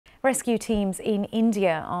Rescue teams in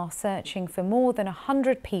India are searching for more than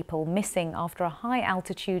 100 people missing after a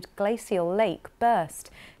high-altitude glacial lake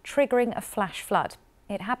burst, triggering a flash flood.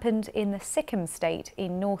 It happened in the Sikkim state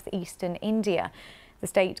in northeastern India. The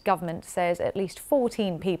state government says at least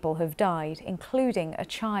 14 people have died, including a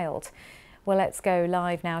child. Well, let's go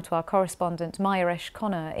live now to our correspondent Mayuresh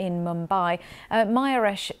Khanna in Mumbai.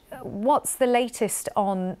 Mayuresh, what's the latest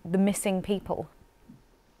on the missing people?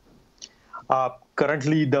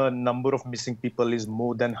 Currently, the number of missing people is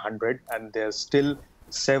more than 100, and there's still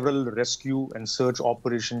several rescue and search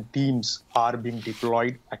operation teams are being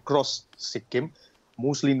deployed across Sikkim,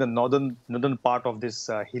 mostly in the northern part of this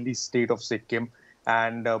hilly state of Sikkim,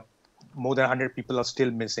 and more than 100 people are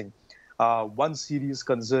still missing. One serious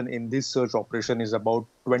concern in this search operation is about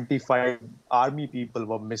 25 army people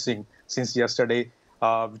were missing since yesterday,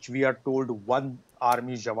 which we are told one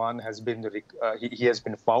army Jawan has been he has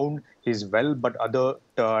been found. He's well, but other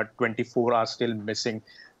 24 are still missing.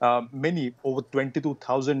 Many, over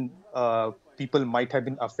 22,000 people might have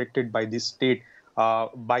been affected by this state,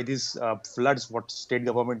 by these floods, what state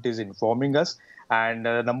government is informing us, and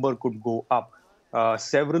the number could go up.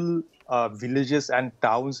 Several villages and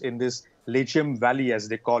towns in this Lecham Valley, as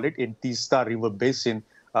they call it, in Teesta River Basin,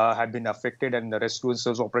 have been affected, and the rescue and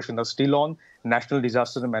search operations are still on. National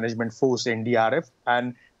Disaster Management Force, NDRF,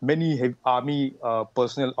 and many army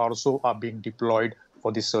personnel also are being deployed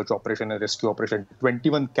for this search operation and rescue operation.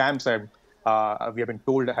 21 camps we have been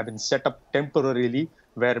told have been set up temporarily,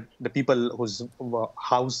 where the people whose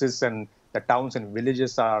houses and the towns and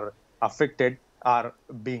villages are affected are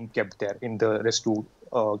being kept there in the rescue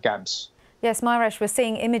camps. Yes, Mayuresh, we're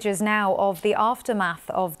seeing images now of the aftermath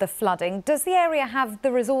of the flooding. Does the area have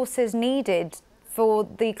the resources needed for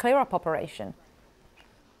the clear-up operation?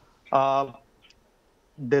 The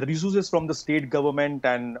resources from the state government,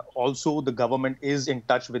 and also the government is in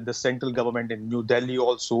touch with the central government in New Delhi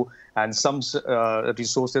also, and some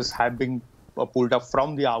resources have been pulled up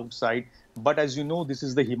from the outside. But as you know, this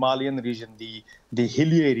is the Himalayan region, the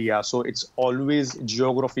hilly area, so it's always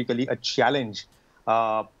geographically a challenge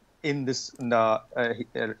in this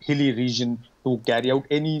hilly region to carry out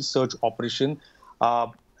any search operation,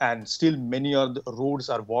 and still many of the roads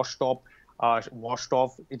are washed off.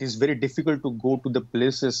 It is very difficult to go to the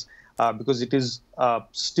places because it is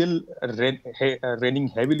still raining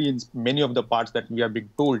heavily in many of the parts that we are being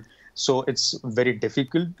told. So it's very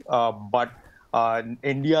difficult. But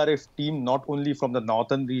NDRF team, not only from the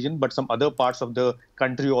northern region, but some other parts of the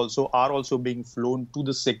country are also being flown to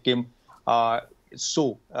the Sikkim.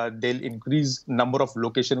 So they'll increase number of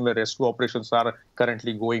locations where rescue operations are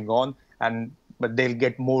currently going on, but they'll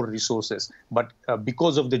get more resources. But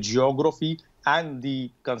because of the geography and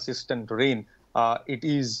the consistent rain, it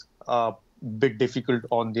is a bit difficult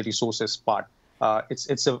on the resources part.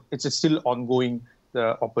 It's a still ongoing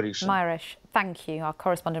operation. Mayuresh, thank you. Our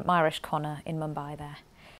correspondent Mayuresh Khanna in Mumbai there.